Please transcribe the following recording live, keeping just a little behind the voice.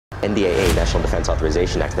NDAA, National Defense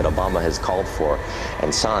Authorization Act, that Obama has called for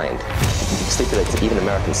and signed, stipulates that even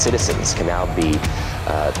American citizens can now be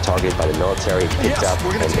targeted by the military, picked up,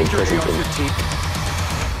 and imprisoned.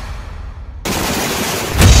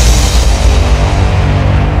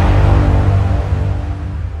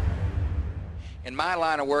 In my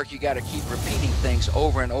line of work, you got to keep repeating things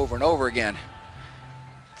over and over and over again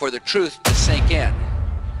for the truth to sink in,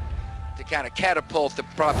 to kind of catapult the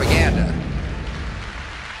propaganda.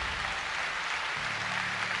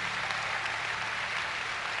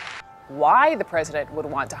 Why the president would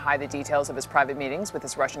want to hide the details of his private meetings with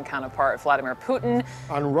his Russian counterpart Vladimir Putin.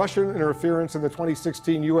 On Russian interference in the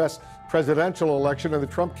 2016 U.S. presidential election and the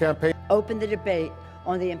Trump campaign. Open the debate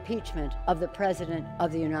on the impeachment of the President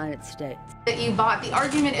of the United States. That you bought, the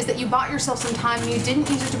argument is that you bought yourself some time, you didn't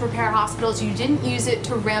use it to prepare hospitals, you didn't use it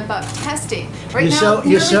to ramp up testing. Right now,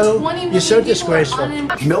 nearly 20 million people disgraceful. are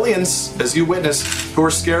unemployed. Millions, as you witness, who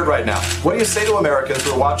are scared right now. What do you say to Americans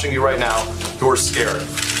who are watching you right now who are scared?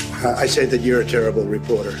 I say that you're a terrible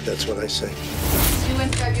reporter. That's what I say. Due in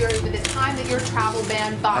February with the time that your travel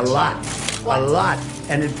ban bought A lot. What? A lot.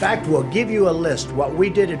 And in fact, we'll give you a list. What we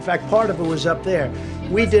did, in fact, part of it was up there.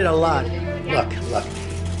 We did a lot. Look.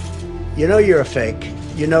 You know you're a fake.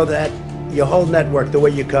 You know that. Your whole network, the way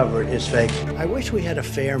you cover it, is fake. I wish we had a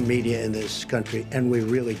fair media in this country, and we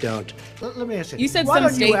really don't. Let me ask you. You said why some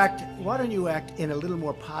don't states. Why don't you act in a little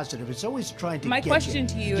more positive? It's always trying to My get question you.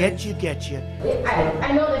 to you Get you.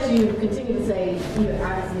 I know that you continue to say you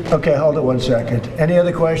obviously. Okay, hold it 1 second. Any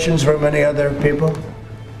other questions from any other people?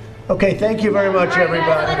 Okay, thank you very much,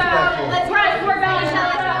 everybody.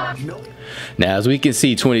 Now, as we can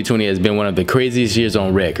see, 2020 has been one of the craziest years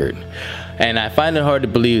on record. And I find it hard to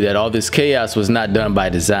believe that all this chaos was not done by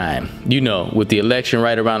design. You know, with the election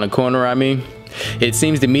right around the corner, I mean. It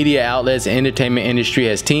seems the media outlets and entertainment industry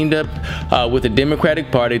has teamed up with the Democratic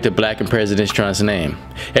Party to blacken President Trump's name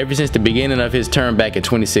ever since the beginning of his term back in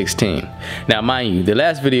 2016. Now, mind you, the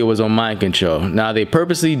last video was on mind control. Now, they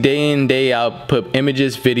purposely day in, day out put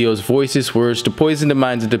images, videos, voices, words to poison the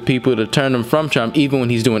minds of the people to turn them from Trump even when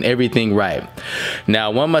he's doing everything right.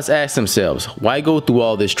 Now, one must ask themselves, why go through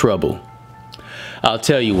all this trouble? I'll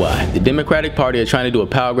tell you why. The Democratic Party are trying to do a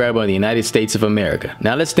power grab on the United States of America.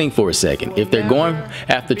 Now let's think for a second. If they're going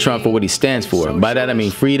after Trump for what he stands for, by that I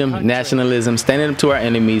mean freedom, nationalism, standing up to our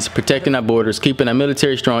enemies, protecting our borders, keeping our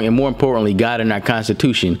military strong, and more importantly, God and our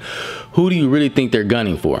Constitution, who do you really think they're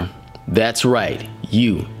gunning for? That's right,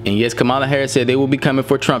 you. And yes, Kamala Harris said they will be coming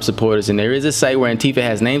for Trump supporters, and there is a site where Antifa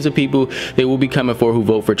has names of people they will be coming for who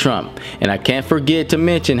vote for Trump. And I can't forget to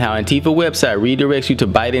mention how Antifa website redirects you to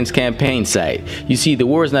Biden's campaign site. You see, the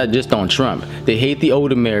war is not just on Trump. They hate the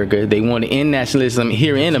old America, they want to end nationalism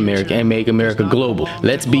here in America and make America global.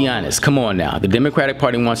 Let's be honest, come on now. The Democratic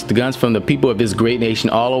Party wants the guns from the people of this great nation,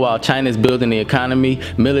 all the while China is building the economy,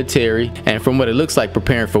 military, and from what it looks like,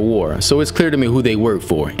 preparing for war. So it's clear to me who they work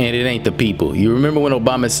for, and it ain't the people. You remember when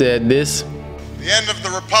Obama said this? The end of the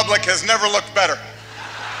republic has never looked better.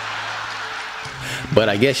 But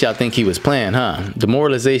I guess y'all think he was playing, huh?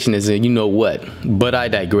 Demoralization is in you know what. But I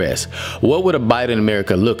digress. What would a Biden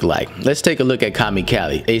America look like? Let's take a look at Kami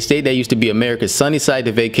Cali, a state that used to be America's sunny side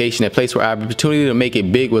to vacation, a place where our opportunity to make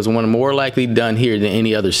it big was one more likely done here than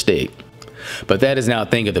any other state. But that is now a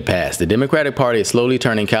thing of the past. The Democratic Party is slowly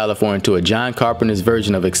turning California into a John Carpenter's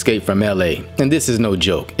version of Escape from LA. And this is no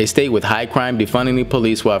joke. A state with high crime defunding the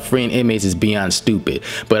police while freeing inmates is beyond stupid.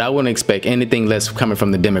 But I wouldn't expect anything less coming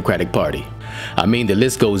from the Democratic Party. I mean, the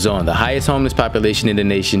list goes on. The highest homeless population in the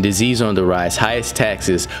nation, disease on the rise, highest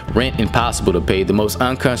taxes, rent impossible to pay, the most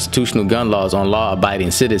unconstitutional gun laws on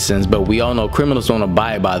law-abiding citizens, but we all know criminals don't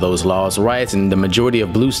abide by those laws, riots in the majority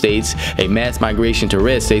of blue states, a mass migration to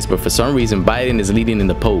red states, but for some reason Biden is leading in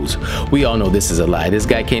the polls. We all know this is a lie. This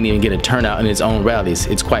guy can't even get a turnout in his own rallies.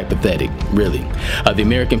 It's quite pathetic, really. The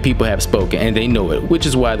American people have spoken, and they know it, which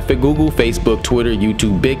is why Google, Facebook, Twitter,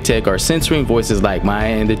 YouTube, big tech are censoring voices like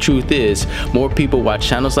mine, and the truth is, more people watch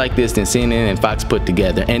channels like this than CNN and Fox put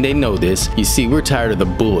together, and they know this. You see, we're tired of the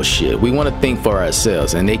bullshit. We want to think for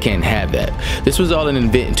ourselves, and they can't have that. This was all an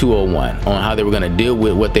event in 2001 on how they were going to deal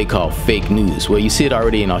with what they call fake news. Well, you see it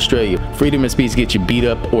already in Australia. Freedom of speech gets you beat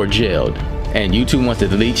up or jailed. And YouTube wants to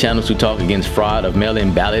delete channels who talk against fraud of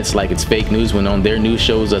mail-in ballots like it's fake news when on their news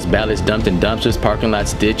shows us ballots dumped in dumpsters, parking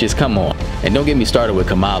lots, ditches. Come on. And don't get me started with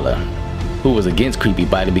Kamala, who was against creepy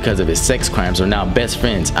Biden because of his sex crimes, are now best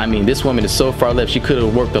friends. I mean, this woman is so far left she could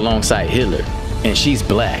have worked alongside Hitler. And she's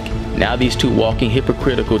black. Now these two walking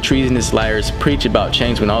hypocritical, treasonous liars preach about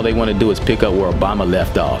change when all they want to do is pick up where Obama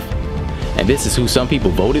left off. And this is who some people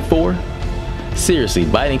voted for? Seriously,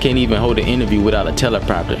 Biden can't even hold an interview without a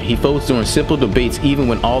teleprompter. He folds during simple debates even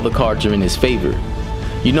when all the cards are in his favor.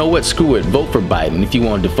 You know what? Screw it. Vote for Biden if you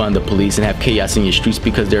want to defund the police and have chaos in your streets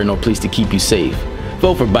because there are no police to keep you safe.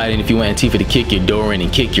 Vote for Biden if you want Antifa to kick your door in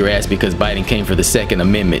and kick your ass because Biden came for the Second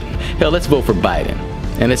Amendment. Hell, let's vote for Biden.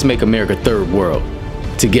 And let's make America third world.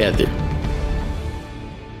 Together.